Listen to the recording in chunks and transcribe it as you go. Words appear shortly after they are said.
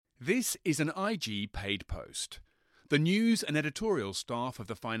This is an IG paid post. The news and editorial staff of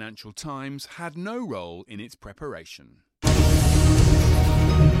the Financial Times had no role in its preparation.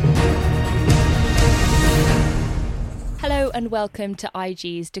 Hello and welcome to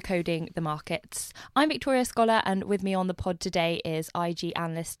IG's Decoding the Markets. I'm Victoria Scholar, and with me on the pod today is IG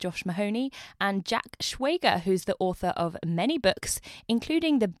analyst Josh Mahoney and Jack Schwager, who's the author of many books,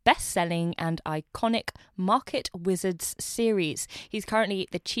 including the best-selling and iconic Market Wizards series. He's currently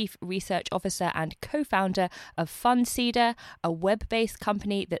the Chief Research Officer and co-founder of Fundseeder, a web-based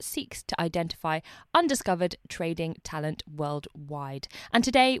company that seeks to identify undiscovered trading talent worldwide. And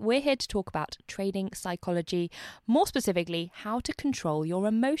today we're here to talk about trading psychology, more specifically how to control your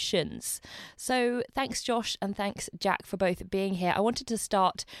emotions. So thanks Josh and thanks Jack for both being here. I wanted to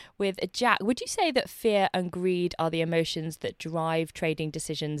start with Jack. Would you say that fear and greed are the emotions that drive trading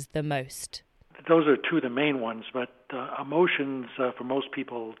decisions the most? Those are two of the main ones, but emotions for most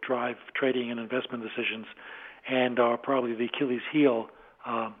people drive trading and investment decisions and are probably the Achilles heel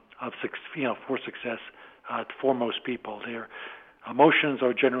for success for most people. Their emotions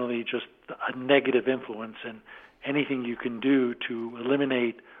are generally just a negative influence, and anything you can do to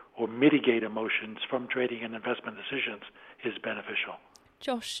eliminate or mitigate emotions from trading and investment decisions is beneficial.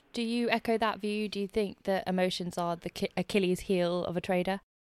 Josh, do you echo that view? Do you think that emotions are the Achilles heel of a trader?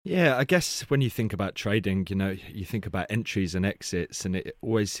 Yeah, I guess when you think about trading, you think about entries and exits, and it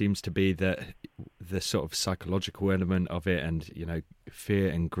always seems to be that the sort of psychological element of it and, fear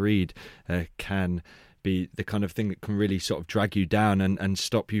and greed can be the kind of thing that can really sort of drag you down and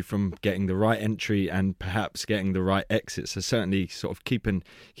stop you from getting the right entry and perhaps getting the right exit. So certainly sort of keeping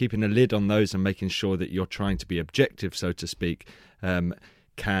a lid on those and making sure that you're trying to be objective, so to speak,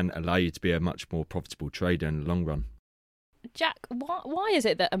 can allow you to be a much more profitable trader in the long run. Jack, why is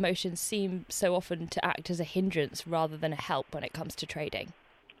it that emotions seem so often to act as a hindrance rather than a help when it comes to trading?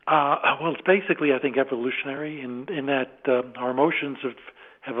 Well, it's basically, I think, evolutionary in that our emotions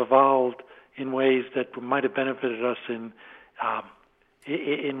have evolved in ways that might have benefited us in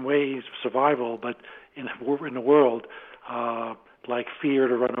ways of survival, but in the world, like fear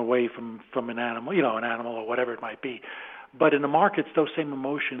to run away from an animal, an animal or whatever it might be. But in the markets, those same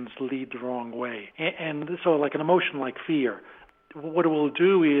emotions lead the wrong way. And so like an emotion like fear, what it will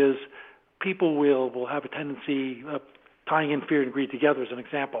do is people will have a tendency, tying in fear and greed together as an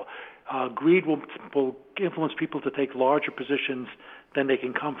example, greed will influence people to take larger positions than they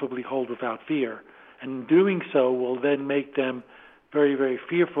can comfortably hold without fear. And doing so will then make them very, very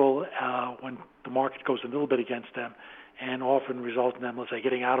fearful when the market goes a little bit against them, and often result in them, let's say,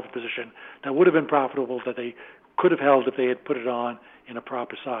 getting out of a position that would have been profitable that they could have held if they had put it on in a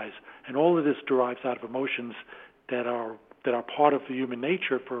proper size. And all of this derives out of emotions that are part of the human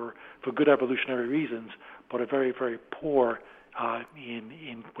nature for good evolutionary reasons, but are very, very poor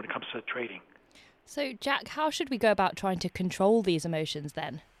in when it comes to trading. So, Jack, how should we go about trying to control these emotions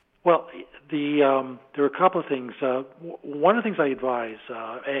then? Well, there are a couple of things. One of the things I advise,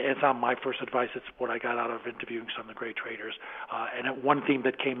 it's not my first advice, it's what I got out of interviewing some of the great traders, and one theme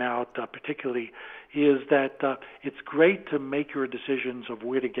that came out particularly is that it's great to make your decisions of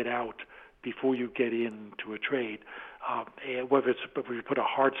where to get out before you get into a trade, whether you put a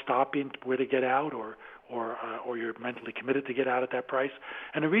hard stop in where to get out or you're mentally committed to get out at that price.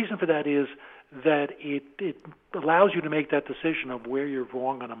 And the reason for that is that it allows you to make that decision of where you're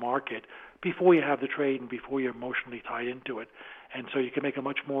wrong on the market before you have the trade and before you're emotionally tied into it. And so you can make a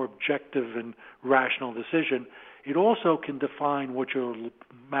much more objective and rational decision. It also can define what your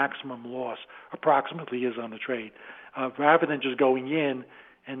maximum loss approximately is on the trade, rather than just going in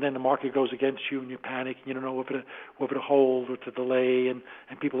and then the market goes against you and you panic and you don't know whether to hold or to delay, and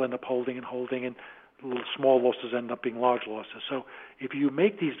people end up holding and little small losses end up being large losses. So if you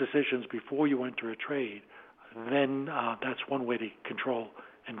make these decisions before you enter a trade, then that's one way to control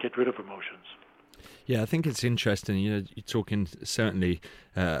and get rid of emotions. Yeah, I think it's interesting. You're talking certainly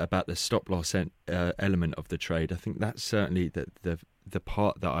about the stop loss element of the trade. I think that's certainly the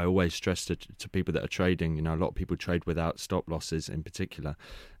part that I always stress to people that are trading. A lot of people trade without stop losses in particular.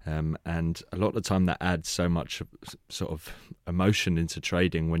 And a lot of the time that adds so much sort of emotion into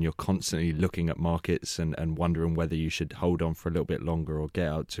trading when you're constantly looking at markets and wondering whether you should hold on for a little bit longer or get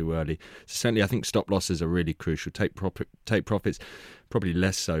out too early. So certainly I think stop losses are really crucial. Take profits, probably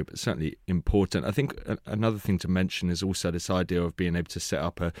less so, but certainly important. I think another thing to mention is also this idea of being able to set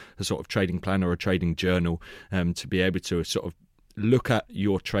up a sort of trading plan or a trading journal to be able to sort of look at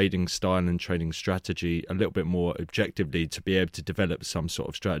your trading style and trading strategy a little bit more objectively, to be able to develop some sort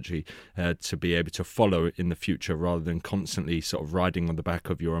of strategy to be able to follow in the future, rather than constantly sort of riding on the back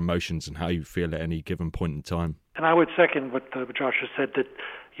of your emotions and how you feel at any given point in time. And I would second what Josh has said, that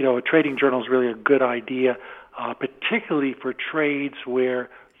a trading journal is really a good idea, particularly for trades where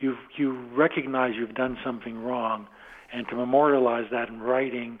you recognize you've done something wrong, and to memorialize that in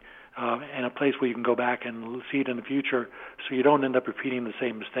writing in a place where you can go back and see it in the future, so you don't end up repeating the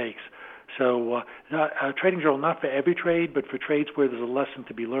same mistakes. So a trading journal, not for every trade, but for trades where there's a lesson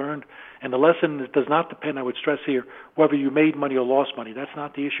to be learned. And the lesson does not depend, I would stress here, whether you made money or lost money. That's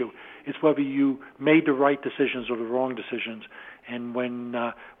not the issue. It's whether you made the right decisions or the wrong decisions. And when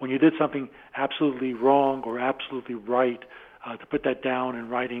you did something absolutely wrong or absolutely right, to put that down in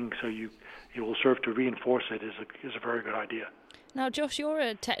writing so it will serve to reinforce it is a very good idea. Now, Josh, you're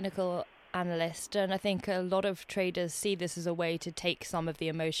a technical analyst, and I think a lot of traders see this as a way to take some of the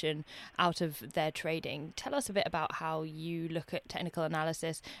emotion out of their trading. Tell us a bit about how you look at technical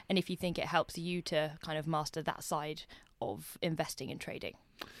analysis and if you think it helps you to kind of master that side of investing and trading.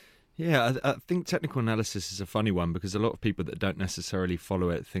 Yeah, I think technical analysis is a funny one because a lot of people that don't necessarily follow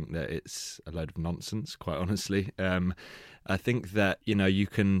it think that it's a load of nonsense, quite honestly. I think that, you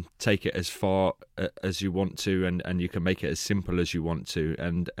can take it as far as you want to and you can make it as simple as you want to.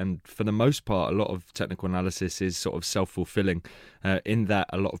 And for the most part, a lot of technical analysis is sort of self-fulfilling in that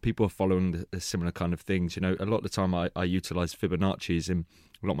a lot of people are following the similar kind of things. A lot of the time I utilize Fibonacci's in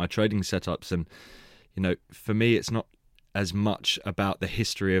a lot of my trading setups. And, for me, it's not as much about the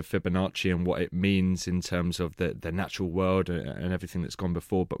history of Fibonacci and what it means in terms of the natural world and everything that's gone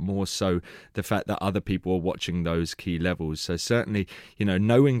before, but more so the fact that other people are watching those key levels. So certainly,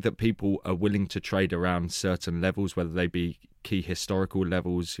 knowing that people are willing to trade around certain levels, whether they be key historical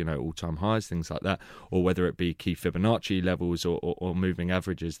levels, all-time highs, things like that, or whether it be key Fibonacci levels or moving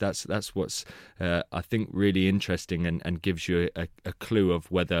averages, that's what's I think really interesting and gives you a clue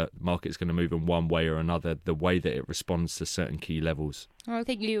of whether the market's going to move in one way or another, the way that it responds to certain key levels. Well, I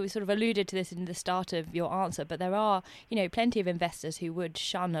think you sort of alluded to this in the start of your answer, but there are, plenty of investors who would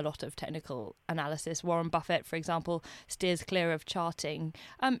shun a lot of technical analysis. Warren Buffett, for example, steers clear of charting.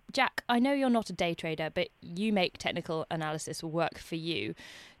 Jack, I know you're not a day trader, but you make technical analysis work for you.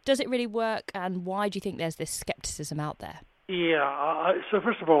 Does it really work, and why do you think there's this skepticism out there? Yeah, so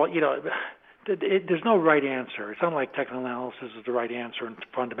first of all, there's no right answer. It's not like technical analysis is the right answer and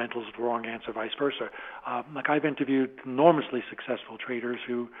fundamentals is the wrong answer, vice versa. I've interviewed enormously successful traders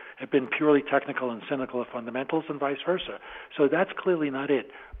who have been purely technical and cynical of fundamentals and vice versa. So that's clearly not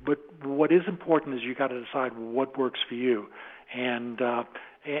it. But what is important is you got to decide what works for you. And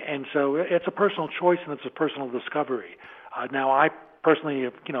so it's a personal choice and it's a personal discovery. Now, I personally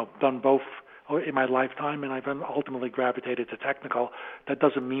have, done both in my lifetime, and I've ultimately gravitated to technical. That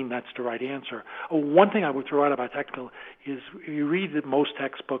doesn't mean that's the right answer. One thing I would throw out about technical is you read most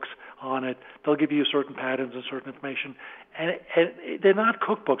textbooks on it, they'll give you certain patterns and certain information, and they're not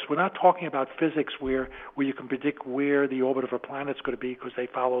cookbooks. We're not talking about physics where you can predict where the orbit of a planet's going to be because they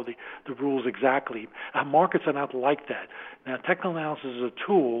follow the rules exactly. Markets are not like that. Now, technical analysis is a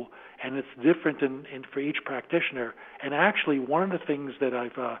tool, and it's different in for each practitioner. And actually, one of the things that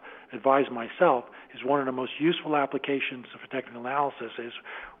I've advised myself is one of the most useful applications for technical analysis is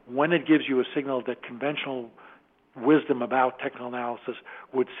when it gives you a signal that conventional wisdom about technical analysis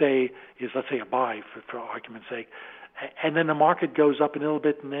would say is, let's say, a buy, for argument's sake, and then the market goes up a little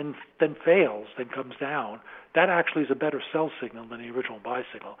bit and then fails, then comes down. That actually is a better sell signal than the original buy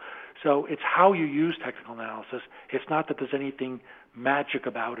signal. So it's how you use technical analysis. It's not that there's anything magic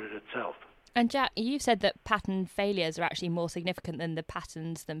about it itself. And Jack, you've said that pattern failures are actually more significant than the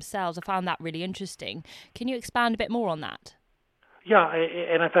patterns themselves. I found that really interesting. Can you expand a bit more on that? Yeah,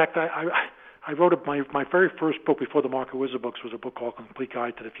 and in fact, I wrote my very first book before the Market Wizard books was a book called Complete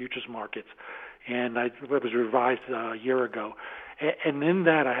Guide to the Futures Markets, and it was revised a year ago. And in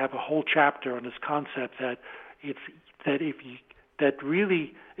that, I have a whole chapter on this concept that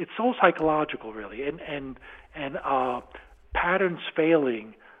really it's so psychological, really, and patterns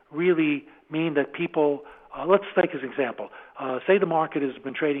failing really mean that people. Let's take as an example. Say the market has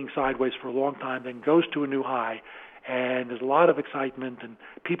been trading sideways for a long time, then goes to a new high, and there's a lot of excitement, and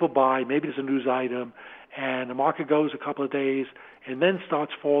people buy. Maybe there's a news item, and the market goes a couple of days, and then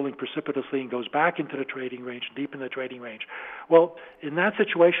starts falling precipitously and goes back into the trading range, deep in the trading range. Well, in that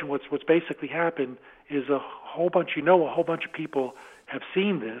situation, what's basically happened is a whole bunch of people have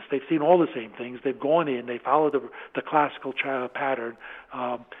seen this. They've seen all the same things. They've gone in. They followed the classical pattern,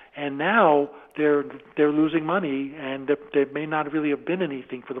 and now they're losing money. And there may not really have been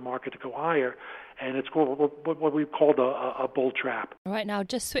anything for the market to go higher. And it's called what we've called a bull trap. All right, now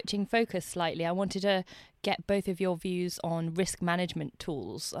just switching focus slightly, I wanted to get both of your views on risk management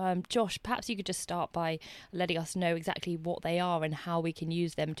tools. Josh, perhaps you could just start by letting us know exactly what they are and how we can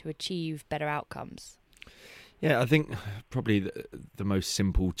use them to achieve better outcomes. Yeah, I think probably the most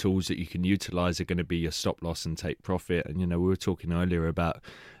simple tools that you can utilize are going to be your stop loss and take profit. And, we were talking earlier about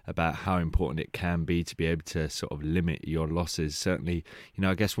how important it can be to be able to sort of limit your losses. Certainly,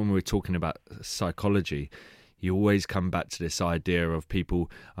 I guess when we were talking about psychology, you always come back to this idea of people,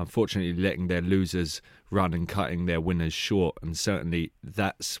 unfortunately, letting their losers run and cutting their winners short. And certainly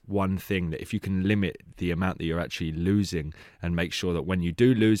that's one thing that if you can limit the amount that you're actually losing and make sure that when you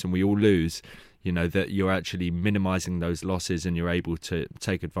do lose, and we all lose, that you're actually minimizing those losses and you're able to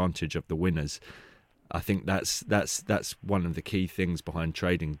take advantage of the winners. I think that's one of the key things behind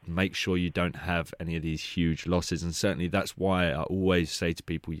trading. Make sure you don't have any of these huge losses. And certainly that's why I always say to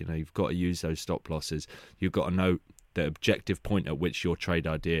people, you've got to use those stop losses. You've got to know the objective point at which your trade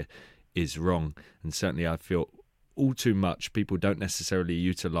idea is wrong. And certainly I feel all too much people don't necessarily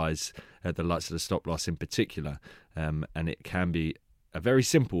utilize the likes of the stop loss in particular. And it can be a very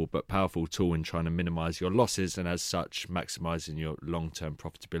simple but powerful tool in trying to minimize your losses and as such maximizing your long-term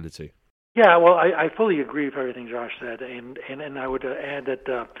profitability. Yeah, well, I fully agree with everything Josh said, and I would add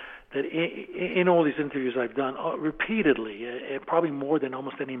that in all these interviews I've done repeatedly, probably more than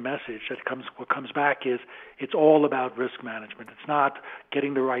almost any message what comes back is it's all about risk management. It's not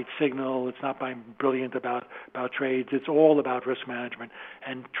getting the right signal. It's not being brilliant about trades. It's all about risk management.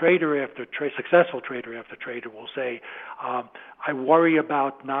 And successful trader after trader will say, I worry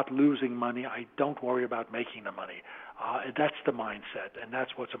about not losing money. I don't worry about making the money. That's the mindset, and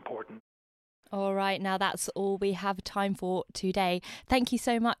that's what's important. All right, now that's all we have time for today. Thank you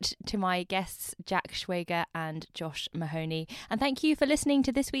so much to my guests, Jack Schwager and Josh Mahoney. And thank you for listening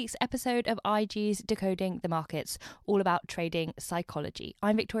to this week's episode of IG's Decoding the Markets, all about trading psychology.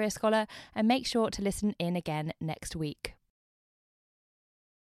 I'm Victoria Scholar, and make sure to listen in again next week.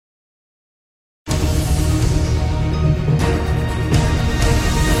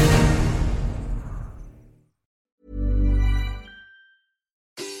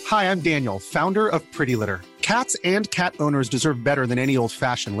 Hi, I'm Daniel, founder of Pretty Litter. Cats and cat owners deserve better than any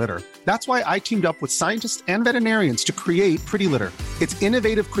old-fashioned litter. That's why I teamed up with scientists and veterinarians to create Pretty Litter. Its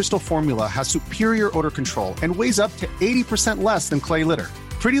innovative crystal formula has superior odor control and weighs up to 80% less than clay litter.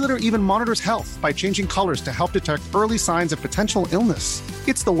 Pretty Litter even monitors health by changing colors to help detect early signs of potential illness.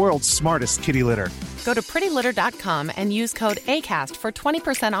 It's the world's smartest kitty litter. Go to prettylitter.com and use code ACAST for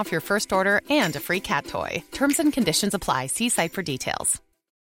 20% off your first order and a free cat toy. Terms and conditions apply. See site for details.